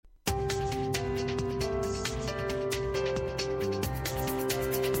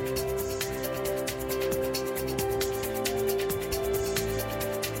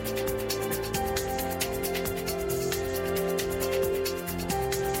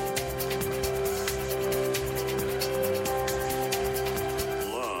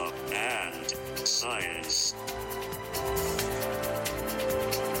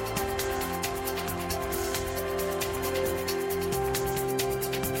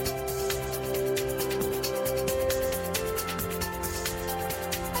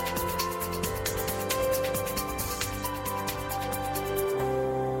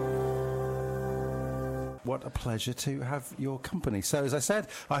what a pleasure to have your company. So, as I said,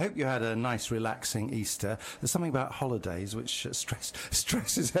 I hope you had a nice, relaxing Easter. There's something about holidays which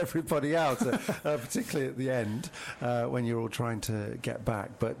stresses everybody out, particularly at the end when you're all trying to get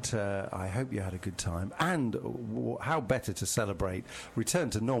back. But I hope you had a good time. And how better to celebrate return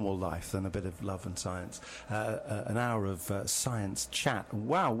to normal life than a bit of love and science. An hour of science chat.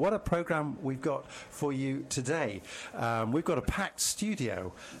 Wow, what a programme we've got for you today. We've got a packed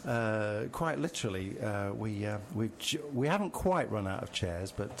studio, quite literally. We haven't quite run out of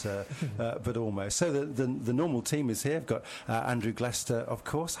chairs, but almost. So the normal team is here. I've got Andrew Glester, of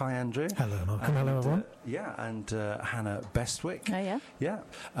course. Hi, Andrew. Hello, Malcolm. Hello, everyone. And Hannah Bestwick. Oh, yeah. Yeah,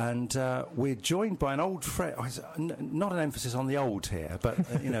 and we're joined by an old friend. Not an emphasis on the old here, but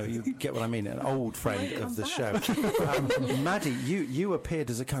you get what I mean. An old friend of the show. Maddie, you appeared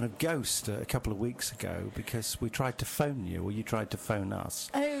as a kind of ghost a couple of weeks ago because we tried to phone you, or you tried to phone us.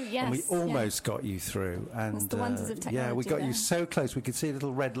 Oh, yes. And we almost got you through. And that's the wonders of technology. Yeah, we got you so close we could see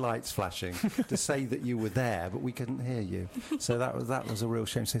little red lights flashing to say that you were there, but we couldn't hear you. So that was a real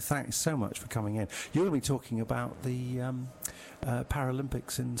shame. So thanks so much for coming in. You're going to be talking about the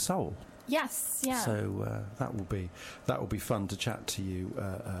Paralympics in Seoul. Yes, yeah. So that will be fun to chat to you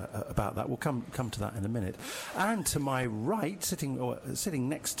about that. We'll come to that in a minute. And to my right, sitting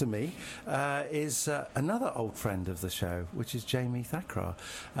next to me, is another old friend of the show, which is Jamie Thakrar.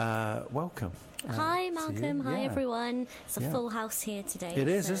 Welcome. Hi, Malcolm. Hi, everyone. It's a full house here today. It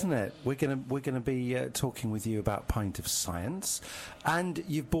is, isn't it? We're gonna be talking with you about Pint of Science, and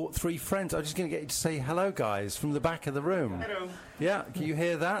you've brought three friends. I'm just going to get you to say hello, guys, from the back of the room. Hello. Yeah, can you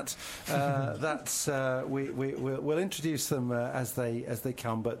hear that? We'll introduce them as they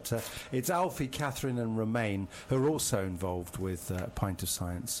come. But it's Alfie, Catherine, and Romain who are also involved with Pint of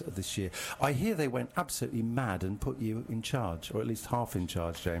Science this year. I hear they went absolutely mad and put you in charge, or at least half in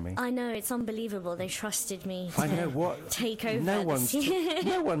charge, Jamie. I know, it's unbelievable. They trusted me to take over. No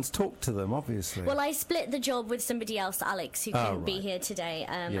one's talked to them, obviously. Well, I split the job with somebody else, Alex, who couldn't be here today,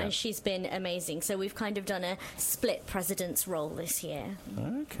 and she's been amazing. So we've kind of done a split president's role this year.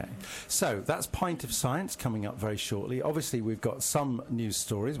 Okay. So that's Pint of Science coming up very shortly. Obviously, we've got some news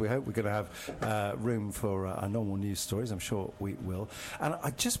stories. We hope we're going to have room for our normal news stories. I'm sure we will. And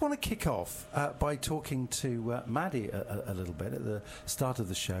I just want to kick off by talking to Maddie a little bit at the start of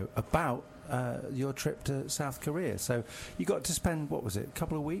the show about your trip to South Korea. So you got to spend, what was it, a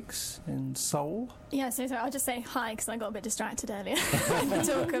couple of weeks in Seoul? Yeah, so I'll just say hi because I got a bit distracted earlier with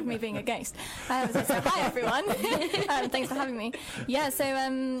the talk of me being a ghost. So hi, everyone. Thanks for having me. Yeah, so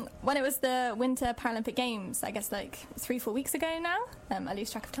when it was the Winter Paralympic Games, I guess like 3-4 weeks ago now, I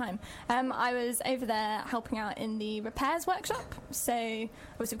lose track of time, I was over there helping out in the repairs workshop. So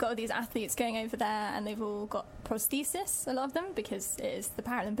obviously we've got all these athletes going over there and they've all got prosthesis, a lot of them, because it is the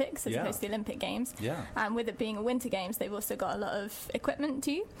Paralympics as opposed to the Olympic Games. Yeah. And with it being a Winter Games, they've also got a lot of equipment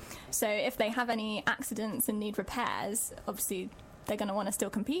too. So if they have any accidents and need repairs, obviously they're going to want to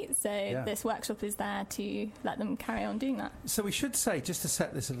still compete. So this workshop is there to let them carry on doing that. So we should say, just to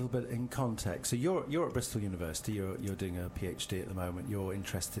set this a little bit in context, so you're at Bristol University, you're doing a PhD at the moment, you're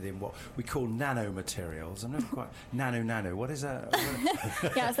interested in what we call nanomaterials. I'm never quite... Nano, what is that?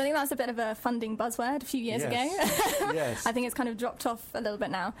 Yeah, so I think that's a bit of a funding buzzword a few years ago. Yes. I think it's kind of dropped off a little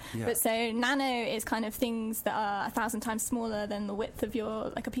bit now. Yeah. But so nano is kind of things that are 1,000 times smaller than the width of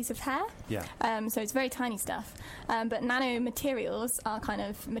a piece of hair. Yeah. So it's very tiny stuff. But nanomaterials are kind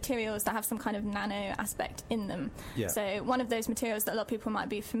of materials that have some kind of nano aspect in them. Yeah. So one of those materials that a lot of people might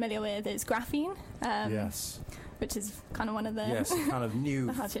be familiar with is graphene. Which is kind of one of the... Yes, kind of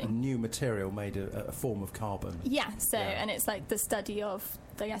new material made a form of carbon. Yeah, and it's like the study of,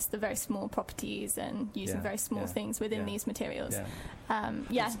 I guess, the very small properties and using very small things within these materials.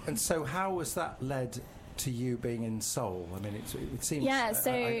 Yeah. And so how was that led to you being in Seoul? I mean, it seems... Yeah,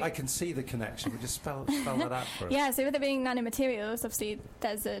 so... I can see the connection, but just spell that out for us. Yeah, so with it being nanomaterials, obviously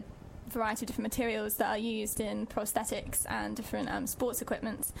there's a variety of different materials that are used in prosthetics and different sports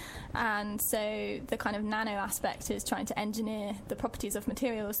equipment, and so the kind of nano aspect is trying to engineer the properties of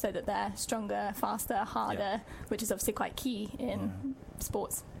materials so that they're stronger, faster, harder, which is obviously quite key in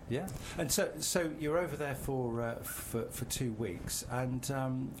sports. Yeah, and so you're over there for 2 weeks, and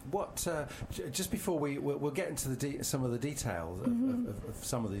just before we'll get into some of the details of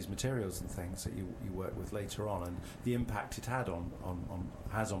some of these materials and things that you work with later on, and the impact it had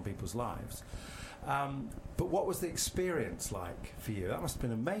on people's lives. But what was the experience like for you? That must have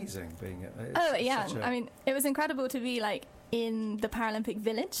been amazing being I mean, it was incredible to be like in the Paralympic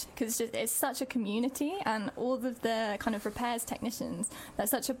Village, because it's such a community, and all of the kind of repairs technicians, they're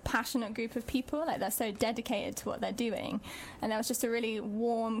such a passionate group of people, like they're so dedicated to what they're doing, and there was just a really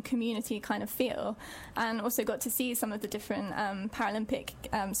warm community kind of feel. And also got to see some of the different Paralympic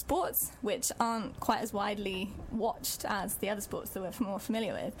sports, which aren't quite as widely watched as the other sports that we're more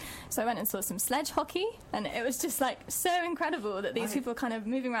familiar with. So I went and saw some sledge hockey, and it was just like so incredible that these people kind of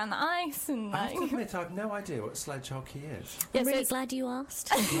moving around the ice. And I have to admit, I've no idea what sledge hockey is. I'm really glad you asked.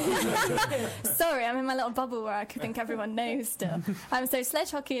 Sorry, I'm in my little bubble where I think everyone knows still. So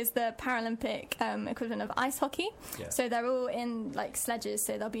sledge hockey is the Paralympic equivalent of ice hockey. Yeah. So they're all in like sledges,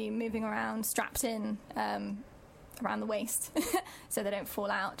 so they'll be moving around strapped in around the waist so they don't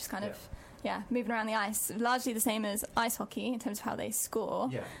fall out, just kind of moving around the ice. Largely the same as ice hockey in terms of how they score.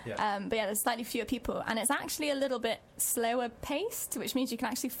 But there's slightly fewer people, and it's actually a little bit slower paced, which means you can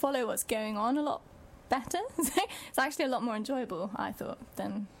actually follow what's going on a lot better. So it's actually a lot more enjoyable, I thought,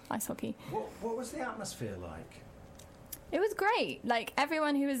 than ice hockey. What was the atmosphere like? It was great. Like,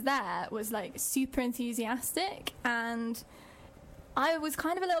 everyone who was there was like super enthusiastic, and I was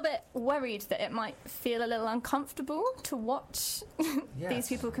kind of a little bit worried that it might feel a little uncomfortable to watch these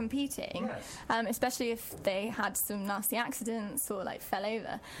people competing, especially if they had some nasty accidents or like fell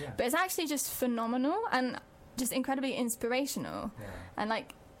over. But it's actually just phenomenal and just incredibly inspirational. And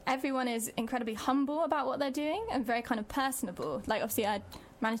like, everyone is incredibly humble about what they're doing and very kind of personable. Like, obviously I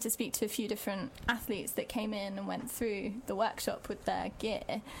managed to speak to a few different athletes that came in and went through the workshop with their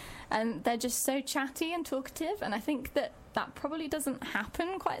gear, and they're just so chatty and talkative, and I think that probably doesn't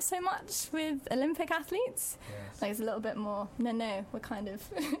happen quite so much with Olympic athletes. Like, it's a little bit more, no, we kind of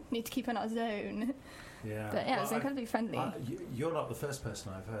need to keep in our zone. But it was incredibly friendly. You're not the first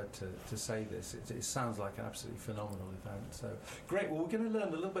person I've heard to say this. It sounds like an absolutely phenomenal event. So great. Well, we're going to learn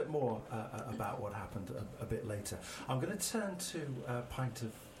a little bit more about what happened a bit later. I'm going to turn to Pint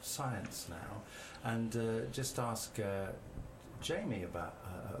of Science now and just ask Jamie about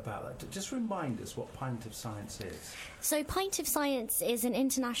that. Just remind us what Pint of Science is. So Pint of Science is an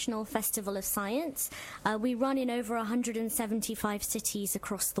international festival of science. We run in over 175 cities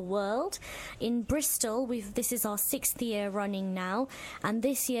across the world. In Bristol, this is our 6th year running now, and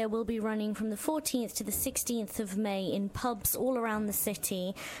this year we'll be running from the 14th to the 16th of May in pubs all around the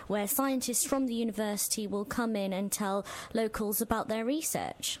city, where scientists from the university will come in and tell locals about their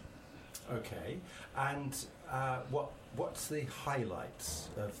research. Okay, and what's the highlights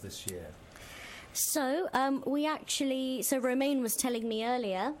of this year? So Romain was telling me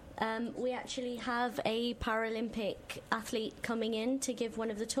earlier, we actually have a Paralympic athlete coming in to give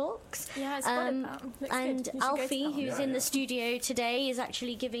one of the talks. Yeah, I spotted that. And Alfie, who's in the studio today, is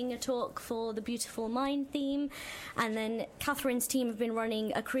actually giving a talk for the Beautiful Mind theme. And then Catherine's team have been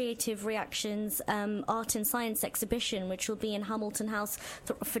running a Creative Reactions art and science exhibition, which will be in Hamilton House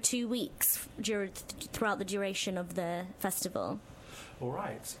for 2 weeks throughout the duration of the festival. All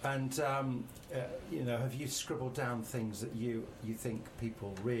right, and have you scribbled down things that you think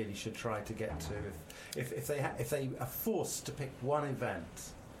people really should try to get to if they are forced to pick one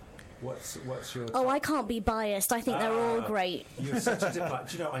event? What's your? Oh, I can't be biased. I think they're all great. You're such a diplomat.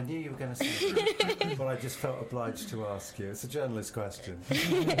 Do you know, I knew you were going to say that, but I just felt obliged to ask you. It's a journalist question.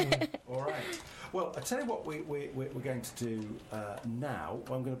 All right. Well, I tell you what we're going to do now.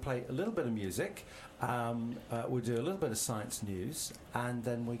 I'm going to play a little bit of music. We'll do a little bit of science news, and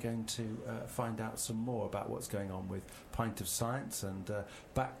then we're going to find out some more about what's going on with Pint of Science and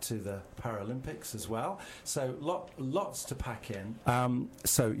back to the Paralympics as well. So lots to pack in.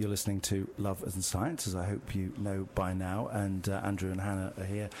 So you're listening to Love and Science, as I hope you know by now, and Andrew and Hannah are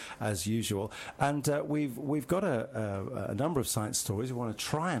here as usual. And we've got a number of science stories we want to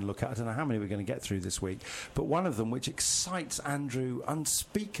try and look at. I don't know how many we're going to get through this week, but one of them which excites Andrew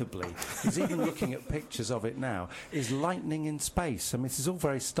unspeakably, he's even looking at pictures of it now, is lightning in space. I mean, this is all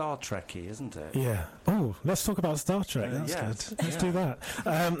very Star Trek-y, isn't it? Yeah. Oh, let's talk about Star Trek. That's good. Let's do that.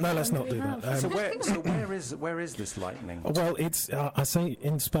 No, let's not do that. So where is this lightning? Well, it's I say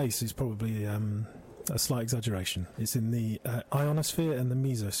in space is probably a slight exaggeration. It's in the ionosphere and the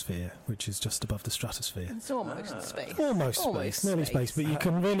mesosphere, which is just above the stratosphere. It's almost space. Almost space, nearly space, but you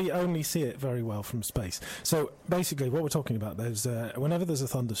can really only see it very well from space. So basically what we're talking about, there's whenever there's a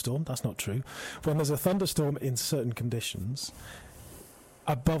thunderstorm, that's not true, when there's a thunderstorm in certain conditions,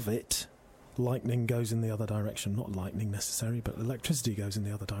 above it, lightning goes in the other direction. Not lightning necessarily, but electricity goes in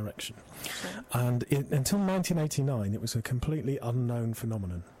the other direction. Sure. And until 1989, it was a completely unknown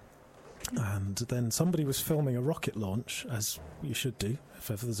phenomenon. And then somebody was filming a rocket launch, as you should do.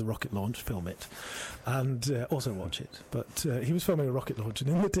 If ever there's a rocket launch, film it. And also watch it. But he was filming a rocket launch, and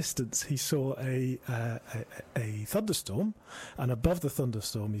in the distance he saw a thunderstorm. And above the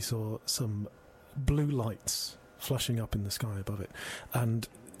thunderstorm he saw some blue lights flashing up in the sky above it. And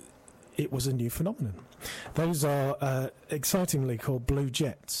it was a new phenomenon. Those are excitingly called blue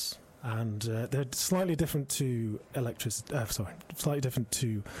jets. And they're slightly different to slightly different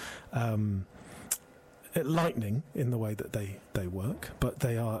to lightning in the way that they work, but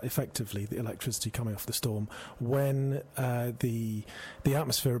they are effectively the electricity coming off the storm when the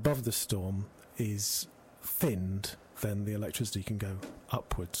atmosphere above the storm is thinned. Then the electricity can go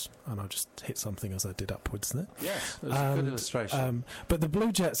upwards, and I just hit something as I did upwards there. Yes, that's a good illustration. But the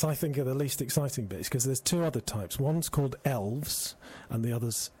blue jets, I think, are the least exciting bits because there's two other types. One's called elves, and the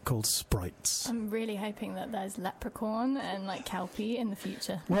other's called sprites. I'm really hoping that there's leprechaun and like Kelpie in the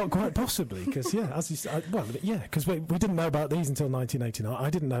future. Well, quite possibly, because because we didn't know about these until 1989. I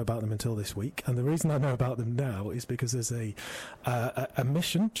didn't know about them until this week, and the reason I know about them now is because there's a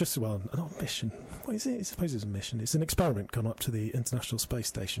mission. Not a mission. What is it? I suppose it's a mission. It's an experiment gone up to the International Space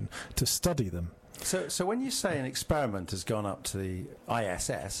Station to study them. So when you say an experiment has gone up to the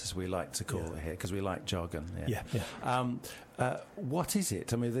ISS, as we like to call it here, because we like jargon. What is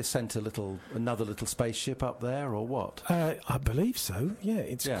it? I mean, they sent another little spaceship up there, or what? I believe so. Yeah,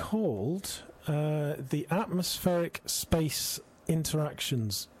 it's called the Atmospheric Space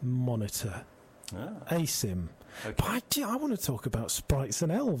Interactions Monitor, ASIM. Okay. But I want to talk about sprites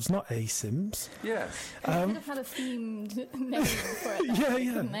and elves, not ASIMs. Yes. They could have had a themed name for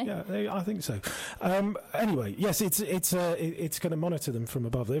it. I think so. Anyway, yes, it's going to monitor them from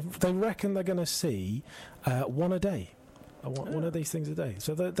above. They reckon they're going to see one a day. One of these things a day.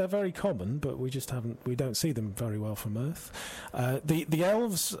 So they're very common, but we don't see them very well from Earth. The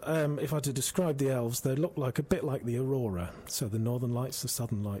elves, if I had to describe the elves, they look a bit like the aurora. So the northern lights, the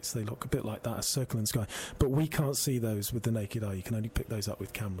southern lights, they look a bit like that, a circle in the sky. But we can't see those with the naked eye. You can only pick those up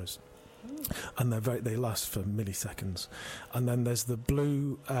with cameras. And they last for milliseconds. And then there's the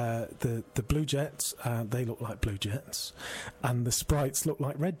blue blue jets. They look like blue jets, and the sprites look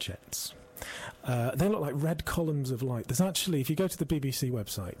like red jets. They look like red columns of light. There's actually, if you go to the BBC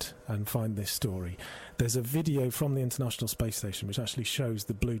website and find this story, there's a video from the International Space Station which actually shows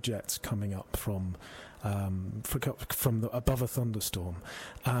the blue jets coming up from above a thunderstorm.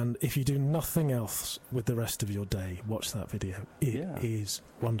 And if you do nothing else with the rest of your day, watch that video. It is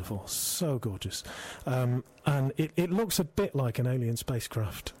wonderful, so gorgeous, and it looks a bit like an alien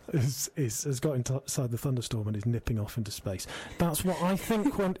spacecraft has got inside the thunderstorm and is nipping off into space. That's what I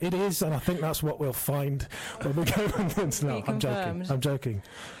think it is, and I think that's what we'll find when we go into. No, I'm joking. I'm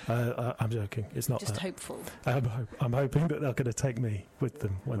joking. It's not just that. Hopeful. I'm hoping that they're going to take me with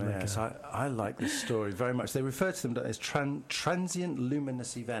them when they go. I like this story very much. They refer to them as transient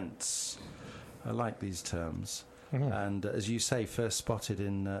luminous events. I like these terms. Mm-hmm. And as you say, first spotted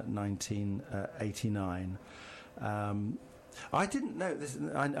in 1989. I didn't know this.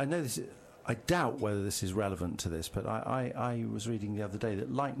 I know this. I doubt whether this is relevant to this, but I was reading the other day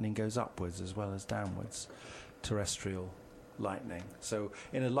that lightning goes upwards as well as downwards, terrestrial lightning. So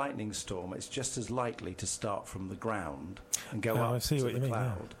in a lightning storm, it's just as likely to start from the ground and go up to the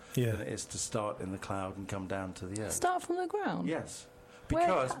cloud than it is to start in the cloud and come down to the earth. Start from the ground? Yes.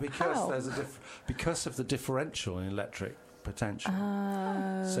 Because because of the differential in electric potential.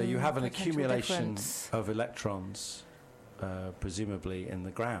 So you have an accumulation of electrons, presumably in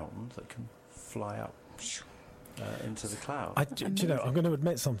the ground, that can fly up into the cloud. Do you know, I'm going to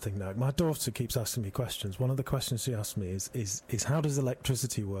admit something now. My daughter keeps asking me questions. One of the questions she asked me is how does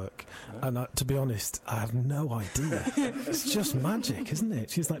electricity work? Yeah. And to be honest, I have no idea. It's just magic, isn't it?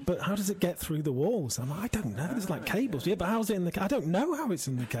 She's like, but how does it get through the walls? I'm like, I don't know. There's like cables. Yeah, but how's it in the... I don't know how it's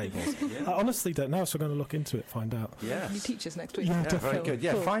in the cables. I honestly don't know, so I'm going to look into it, find out. Yes. Can you teach us next week? Yeah, very good.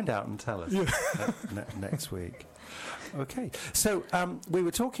 Yeah, find out and tell us next week. Okay, so we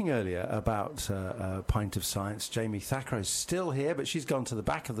were talking earlier about Pint of Science. Jamie Thacker is still here, but she's gone to the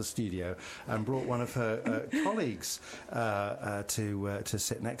back of the studio and brought one of her colleagues to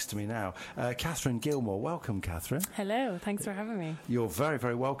sit next to me now. Catherine Gilmore. Welcome, Catherine. Hello, thanks for having me. You're very,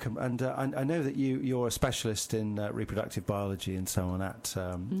 very welcome. And I know that you're a specialist in reproductive biology and so on at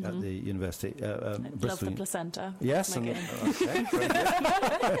the university. Love the placenta. Yes. Okay, very good.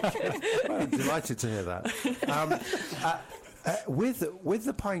 Well, I'm delighted to hear that. With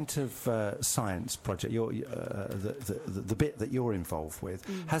the Pint of Science project, the bit that you're involved with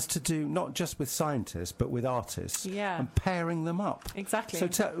has to do not just with scientists but with artists and pairing them up. Exactly.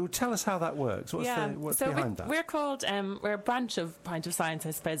 So tell us how that works. What's behind that? We're called, we're a branch of Pint of Science,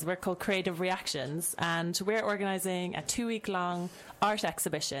 I suppose. We're called Creative Reactions, and we're organising a 2-week-long art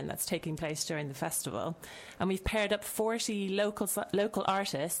exhibition that's taking place during the festival. And we've paired up 40 local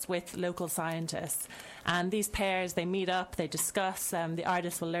artists with local scientists. And these pairs, they meet up, they discuss, the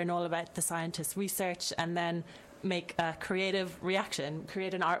artists will learn all about the scientists' research and then make a creative reaction,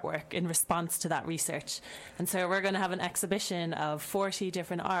 create an artwork in response to that research. And so we're going to have an exhibition of 40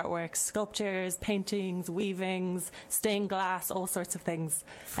 different artworks, sculptures, paintings, weavings, stained glass, all sorts of things.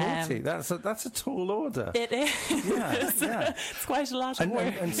 40? That's a tall order. It is. Yeah. It's quite a lot of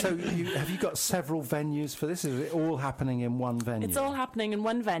work. And so have you got several venues for this? Is it all happening in one venue? It's all happening in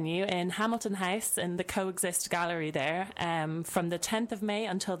one venue in Hamilton House in the Coexist Gallery there from the 10th of May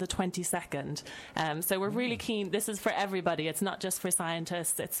until the 22nd. So we're really keen. This is for everybody. It's not just for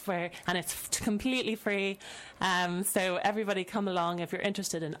scientists. It's completely free. So everybody come along if you're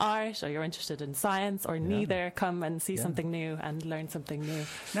interested in art or you're interested in science or neither. Come and see something new and learn something new.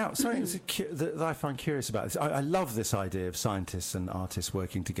 Now, something that I find curious about this. I love this idea of scientists and artists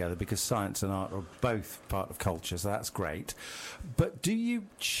working together because science and art are both part of culture, so that's great. But do you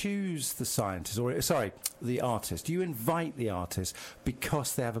choose the scientist, the artist? Do you invite the artist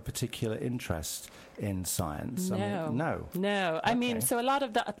because they have a particular interest in science? No. I mean, so a lot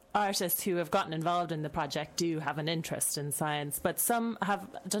of the artists who have gotten involved in the project do have an interest in science, but some have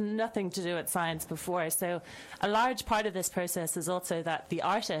done nothing to do with science before. So a large part of this process is also that the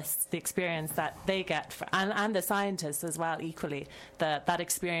artists, the experience that they get, and the scientists as well equally, that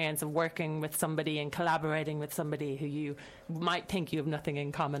experience of working with somebody and collaborating with somebody who you might think you have nothing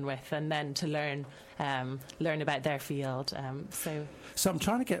in common with, and then to learn about their field. So I'm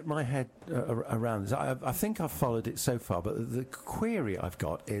trying to get my head around this. I think I've followed it so far, but the query I've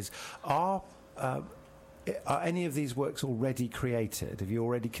got is, are any of these works already created? Have you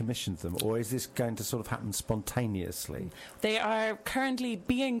already commissioned them, or is this going to sort of happen spontaneously? They are currently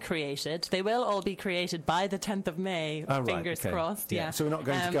being created. They will all be created by the 10th of May. Fingers crossed. Yeah. So we're not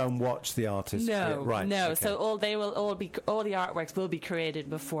going to go and watch the artists. No, right. No. Okay. So all the artworks will be created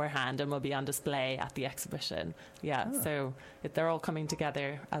beforehand and will be on display at the exhibition. Yeah. So they're all coming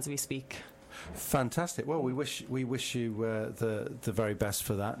together as we speak. Fantastic. Well, we wish you the very best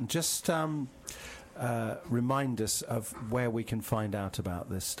for that, and just remind us of where we can find out about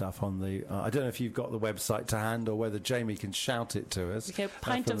this stuff on the I don't know if you've got the website to hand or whether Jamie can shout it to us. Okay,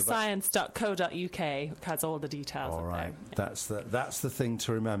 pintofscience.co.uk has all the details. All right, there. that's the thing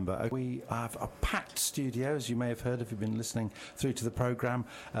to remember. We have a packed studio, as you may have heard if you've been listening through to the programme.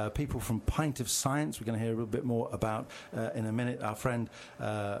 People from Pint of Science, we're going to hear a little bit more about in a minute. Our friend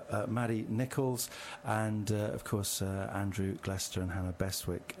Maddie Nichols and of course Andrew Glester and Hannah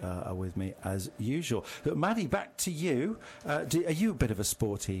Bestwick are with me as usual. But Maddie, back to you. Are you a bit of a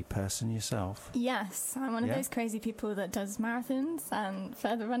sporty person yourself? Yes, I'm one of those crazy people that does marathons and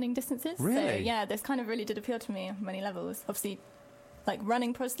further running distances. Really? So, this kind of really did appeal to me on many levels. Obviously, like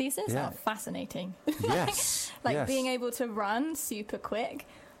running prostheses are fascinating. Yes. Being able to run super quick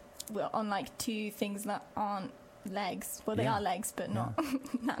on like two things that aren't legs. Well, they are legs, but not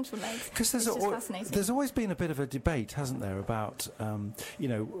natural legs. Because there's always been a bit of a debate, hasn't there, about I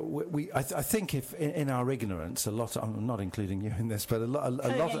think if in our ignorance, a lot. I'm not including you in this, but a lot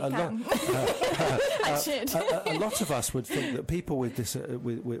of us would think that people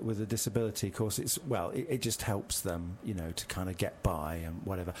with a disability, of course, it just helps them, to kind of get by and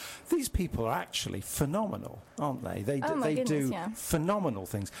whatever. These people are actually phenomenal, aren't they? They do phenomenal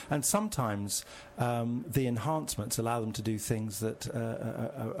things, and sometimes the enhancements allow them to do things that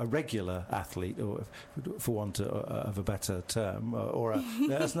a regular athlete, or for want of a better term,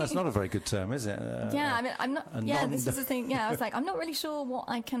 that's not a very good term, is it? I'm not. This is the thing. I was like, I'm not really sure what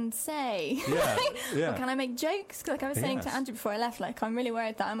I can say. Or can I make jokes? Like I was saying to Andrew before I left, like I'm really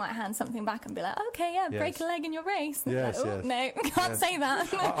worried that I might hand something back and be like, okay, break a leg in your race. And no, can't say that.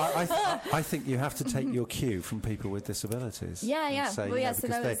 I think you have to take your cue from people with disabilities. Say, because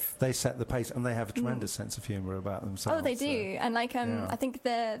they set the pace and they have a tremendous sense of humour about themselves. Oh, they do. And I think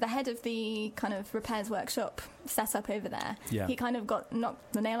the head of the kind of repairs workshop set up over there, he kind of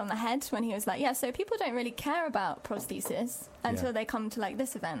knocked the nail on the head when he was like, so people don't really care about prosthesis until they come to like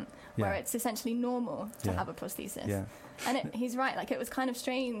this event where it's essentially normal to have a prosthesis. And he's right, like it was kind of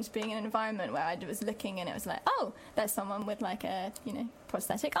strange being in an environment where I was looking and it was like, oh, there's someone with like a,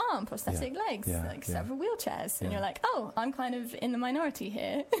 prosthetic arm, prosthetic legs, several wheelchairs. And you're like, oh, I'm kind of in the minority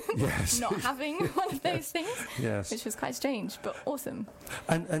here, not having one of those things, which was quite strange, but awesome.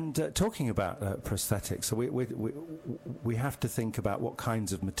 And talking about prosthetics, so we have to think about what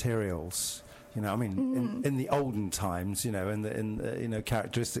kinds of materials. In the olden times,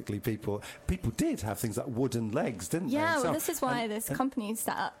 characteristically, people did have things like wooden legs, didn't they? Yeah, well, this is why this company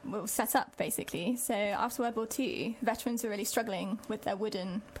set up, basically. So after World War II, veterans were really struggling with their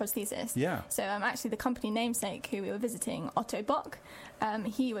wooden prosthesis. Yeah. So actually the company namesake who we were visiting, Otto Bock,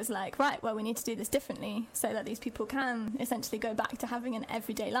 he was like, right, well, we need to do this differently so that these people can essentially go back to having an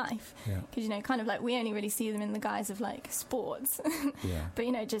everyday life. Because, kind of like we only really see them in the guise of like sports.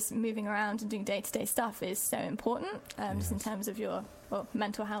 But, just moving around and doing day-to-day stuff is so important, just in terms of your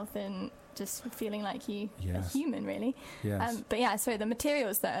mental health and just feeling like you are human, really. So the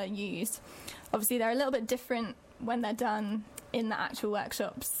materials that are used, obviously they're a little bit different when they're done in the actual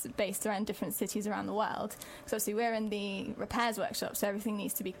workshops based around different cities around the world. So obviously we're in the repairs workshop, so everything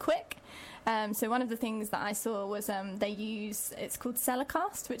needs to be quick. So one of the things that I saw was they use, it's called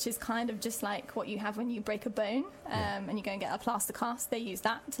Celicast, which is kind of just like what you have when you break a bone and you go and get a plaster cast. They use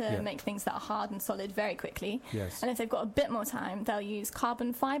that to make things that are hard and solid very quickly. And if they've got a bit more time, they'll use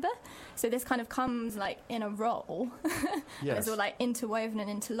carbon fibre. So this kind of comes like in a roll. It's all like interwoven and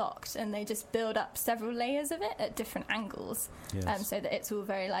interlocked, and they just build up several layers of it at different angles, so that it's all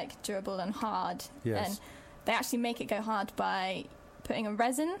very like durable and hard. And they actually make it go hard by putting a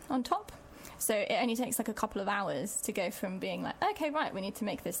resin on top. So it only takes like a couple of hours to go from being like, okay, right, we need to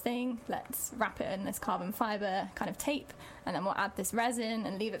make this thing, let's wrap it in this carbon fibre kind of tape, and then we'll add this resin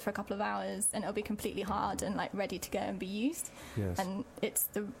and leave it for a couple of hours, and it'll be completely hard and like ready to go and be used. And it's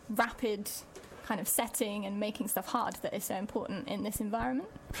the rapid kind of setting and making stuff hard that is so important in this environment.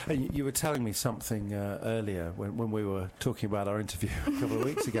 And you were telling me something earlier when we were talking about our interview a couple of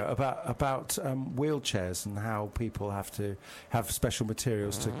weeks ago about wheelchairs and how people have to have special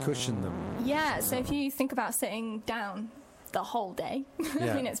materials to cushion them. Yeah, so if you think about sitting down the whole day.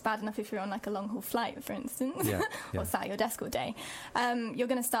 I mean, it's bad enough if you're on like a long haul flight, for instance, or sat at your desk all day. You're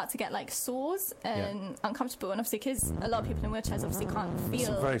going to start to get like sores and uncomfortable, and obviously because a lot of people in wheelchairs obviously can't feel.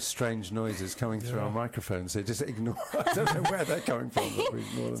 Some very strange noises coming through our microphones, so just ignore. I don't know where they're coming from, but we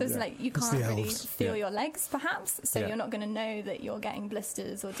ignore them. So it's like you can't really feel your legs, perhaps, so you're not going to know that you're getting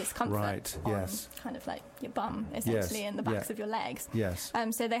blisters or discomfort on kind of like your bum, essentially, and the backs of your legs.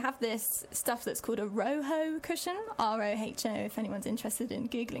 So they have this stuff that's called a ROHO cushion, ROHO, if anyone's interested in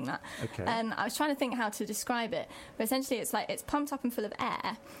Googling that. And I was trying to think how to describe it, but essentially it's like it's pumped up and full of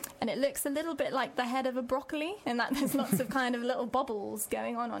air, and it looks a little bit like the head of a broccoli, in that there's lots of kind of little bubbles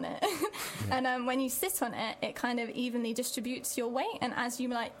going on it. And when you sit on it, it kind of evenly distributes your weight, and as you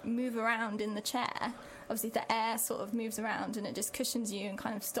like move around in the chair, obviously the air sort of moves around and it just cushions you and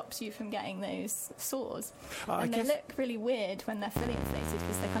kind of stops you from getting those sores. And they look really weird when they're fully inflated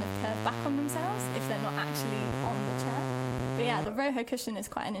because they kind of curve back on themselves if they're not actually on the chair. But yeah, the ROHO cushion is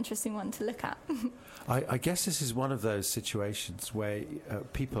quite an interesting one to look at. I guess this is one of those situations where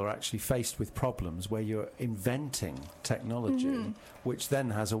people are actually faced with problems where you're inventing technology which then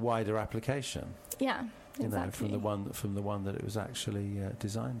has a wider application. Yeah, exactly. You know, from the one that it was actually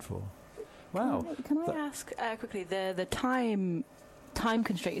designed for. Wow. Can I ask quickly, the time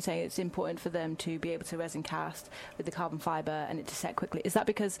constraint, you're saying it's important for them to be able to resin cast with the carbon fibre and it to set quickly. Is that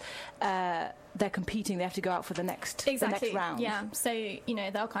because they're competing, they have to go out for the next round? Yeah, so, you know,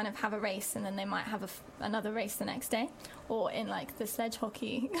 they'll kind of have a race and then they might have another race the next day. Or in like the sledge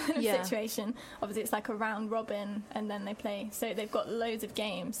hockey kind of situation, obviously it's like a round robin and then they play. So they've got loads of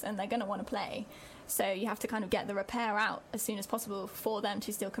games and they're going to want to play. So you have to kind of get the repair out as soon as possible for them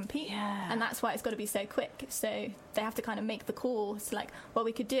to still compete. And that's why it's got to be so quick. So they have to kind of make the call. It's like, well,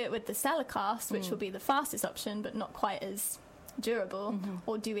 we could do it with the Celicast, which will be the fastest option, but not quite as durable.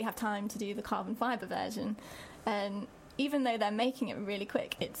 Or do we have time to do the carbon fibre version? And even though they're making it really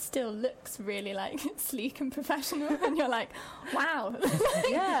quick, it still looks really like sleek and professional. And you're like, wow,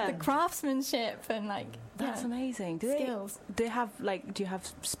 the craftsmanship and like that's amazing. Do you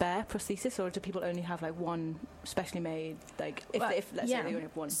have spare prosthesis, or do people only have like one specially made? Like if let's say they only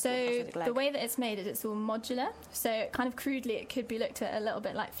have one. So the way that it's made is it's all modular. So kind of crudely, it could be looked at a little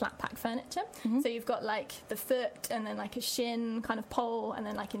bit like flat pack furniture. So you've got like the foot and then like a shin kind of pole and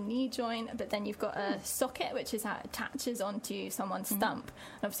then like a knee joint, but then you've got a socket, which is how it attaches onto someone's stump.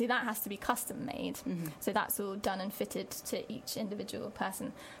 And obviously that has to be custom made. So that's all done and fitted to each individual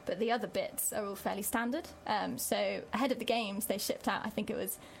person. But the other bits are all fairly standard. So ahead of the games, they shipped out, I think it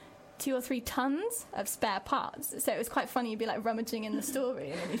was 2 or 3 tons of spare parts. So it was quite funny. You'd be like rummaging in the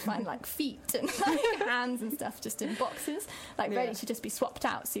storeroom and you'd find like feet and like hands and stuff just in boxes, like ready to just be swapped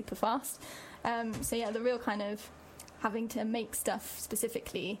out super fast. So yeah, the real kind of having to make stuff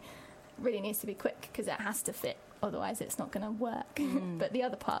specifically really needs to be quick because it has to fit. Otherwise, it's not going to work. But the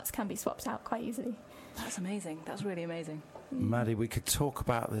other parts can be swapped out quite easily. That's amazing. That's really amazing. Maddie, we could talk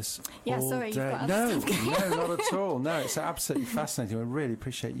about this all sorry, you've day. got No, not at all. No, it's absolutely fascinating. We really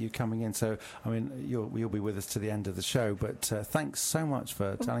appreciate you coming in. So, I mean, you'll be with us to the end of the show, but thanks so much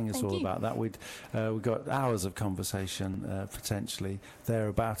for telling us all about that. We've got hours of conversation potentially there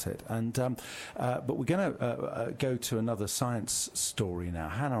about it. And but we're going to go to another science story now.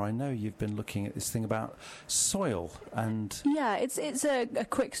 Hannah, I know you've been looking at this thing about soil and... Yeah, it's a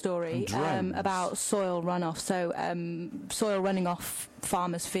quick story about soil runoff. So soil running off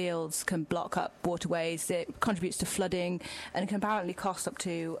farmers' fields can block up waterways. It contributes to flooding, and it can apparently cost up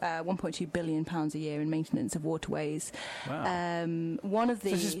to £1.2 billion a year in maintenance of waterways. Wow. One of the...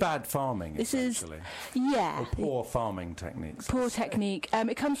 This is bad farming, essentially. Yeah. Or poor farming techniques. Poor technique.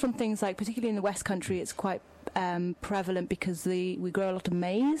 It comes from things like, particularly in the West Country, it's quite prevalent because we grow a lot of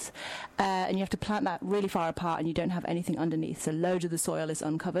maize, and you have to plant that really far apart, and you don't have anything underneath, so loads of the soil is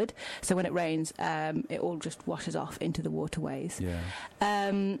uncovered. So when it rains, it all just washes off into the waterways. Yeah.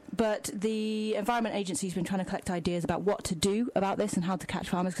 But the Environment Agency has been trying to collect ideas about what to do about this and how to catch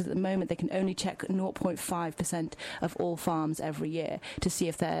farmers, because at the moment they can only check 0.5% of all farms every year to see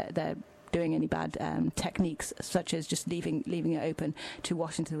if they're doing any bad techniques, such as just leaving it open to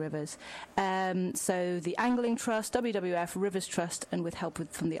wash into the rivers. So the Angling Trust, WWF, Rivers Trust, and with help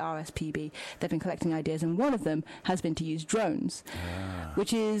from the RSPB, they've been collecting ideas, and one of them has been to use drones,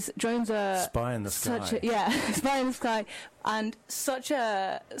 which is drones are spy in the sky. Spy in the sky, and such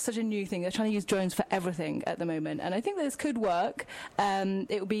a new thing. They're trying to use drones for everything at the moment, and I think this could work.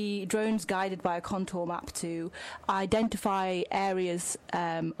 It would be drones guided by a contour map to identify areas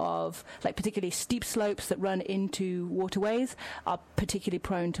of, like, particularly steep slopes that run into waterways are particularly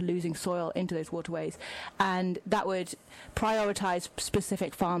prone to losing soil into those waterways, and that would prioritise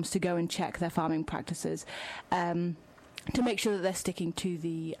specific farms to go and check their farming practices to make sure that they're sticking to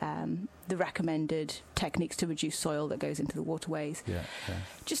the recommended techniques to reduce soil that goes into the waterways. Yeah.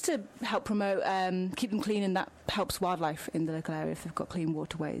 Just to help promote, keep them clean, and that helps wildlife in the local area if they've got clean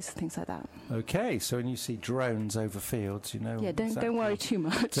waterways, things like that. Okay, so when you see drones over fields, you know... Yeah, don't worry too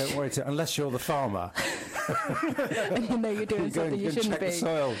much. Don't worry unless you're the farmer. And you know you're doing something you shouldn't check be. The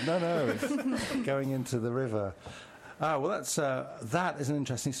soil. No, it's going into the river. Well, that is an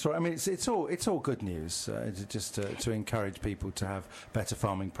interesting story. I mean, it's all good news. Just to encourage people to have better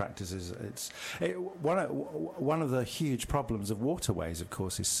farming practices. One of the huge problems of waterways, of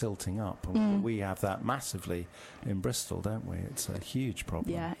course, is silting up. We have that massively in Bristol, don't we? It's a huge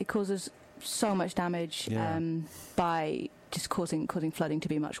problem. Yeah, it causes so much damage by just causing flooding to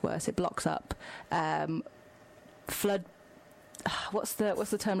be much worse. It blocks up flood. What's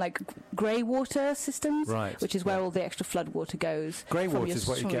the term, like grey water systems, right? Which is where all the extra flood water goes. Grey water is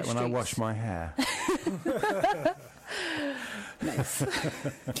what you get when I wash my hair. Nice.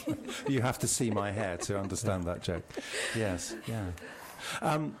 You have to see my hair to understand that joke. Yes, yeah.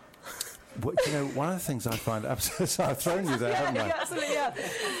 One of the things I find absolutely... I've thrown you there, haven't I? Yeah, absolutely,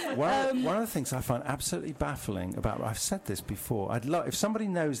 yeah. One of the things I find absolutely baffling about... I've said this before. I'd love... If somebody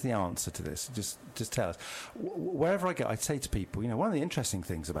knows the answer to this, just tell us. Wherever I go, I say to people, one of the interesting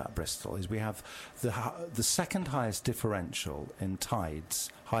things about Bristol is we have the second highest differential in tides,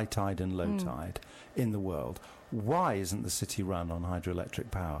 high tide and low tide, in the world. Why isn't the city run on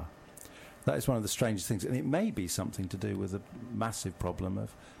hydroelectric power? That is one of the strangest things, and it may be something to do with the massive problem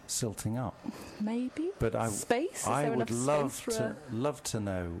of silting up. Maybe. But space? I would love to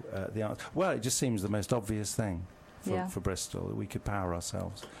know the answer. Well, it just seems the most obvious thing for Bristol, that we could power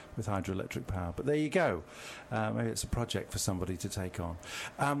ourselves with hydroelectric power. But there you go. Maybe it's a project for somebody to take on.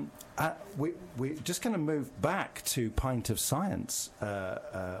 We're just going to move back to Pint of Science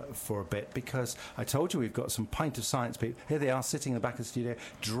for a bit, because I told you we've got some Pint of Science people. Here they are, sitting in the back of the studio,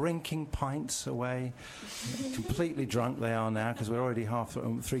 drinking pints away. Completely drunk they are now, because we're already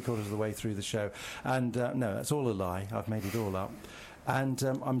three-quarters of the way through the show. And no, that's all a lie. I've made it all up. And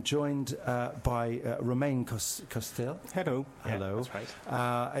I'm joined by Romain Costil. Hello. Hello. Yeah, that's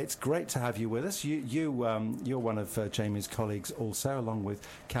right. It's great to have you with us. You're one of Jamie's colleagues also, along with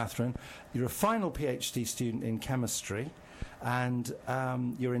Catherine. You're a final PhD student in chemistry. and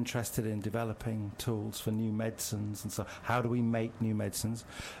you're interested in developing tools for new medicines and so. How do we make new medicines?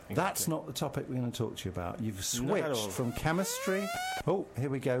 Exactly. That's not the topic we're going to talk to you about. You've Not at all. switched from chemistry. Oh, here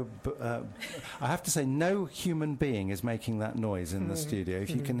we go. I have to say, no human being is making that noise in the studio. If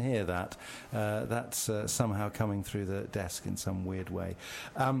you can hear that, that's somehow coming through the desk in some weird way.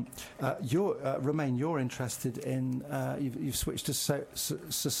 Romain, you're interested in. You've switched to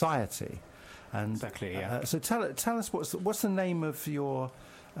society, and Exactly, yeah. so tell us what's the name of your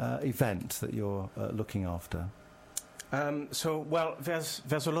event that you're looking after. There's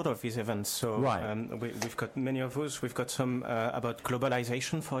a lot of these events. So Right. We've got many of those. We've got some about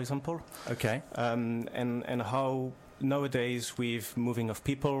globalization, for example, Okay. and how nowadays with moving of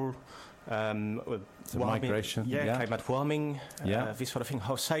people, So warming- migration, yeah, yeah. climate warming, Yeah. this sort of thing.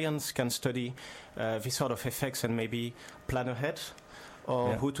 How science can study this sort of effects and maybe plan ahead, or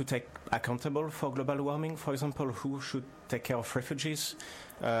Yeah. who to take accountable for global warming, for example, who should take care of refugees.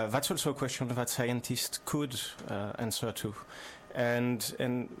 That's also a question that scientists could answer to, and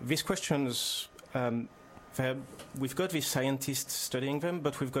these questions. We've got these scientists studying them,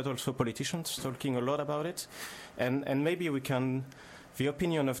 but we've got also politicians talking a lot about it, and maybe we can. The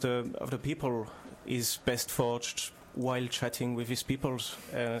opinion of the people is best forged while chatting with these peoples,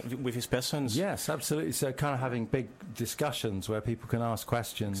 with these persons. Yes, absolutely. So kind of having big discussions where people can ask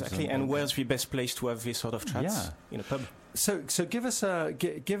questions. Exactly, and where's the best place to have this sort of chats? Yeah. In a pub. So give us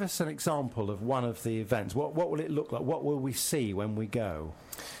an example of one of the events. What will it look like? What will we see when we go?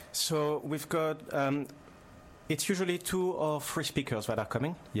 So we've got. It's usually 2 or 3 speakers that are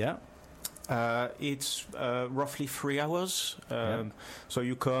coming. Yeah. It's roughly 3 hours. Yeah. So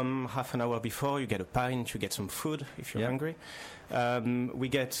you come half an hour before, you get a pint, you get some food if you're Yeah. hungry. We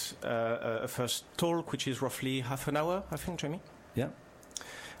get a first talk, which is roughly half an hour, I think, Jamie. Yeah.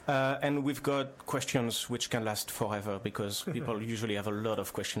 And we've got questions which can last forever because people usually have a lot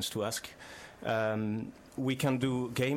of questions to ask. We can do games.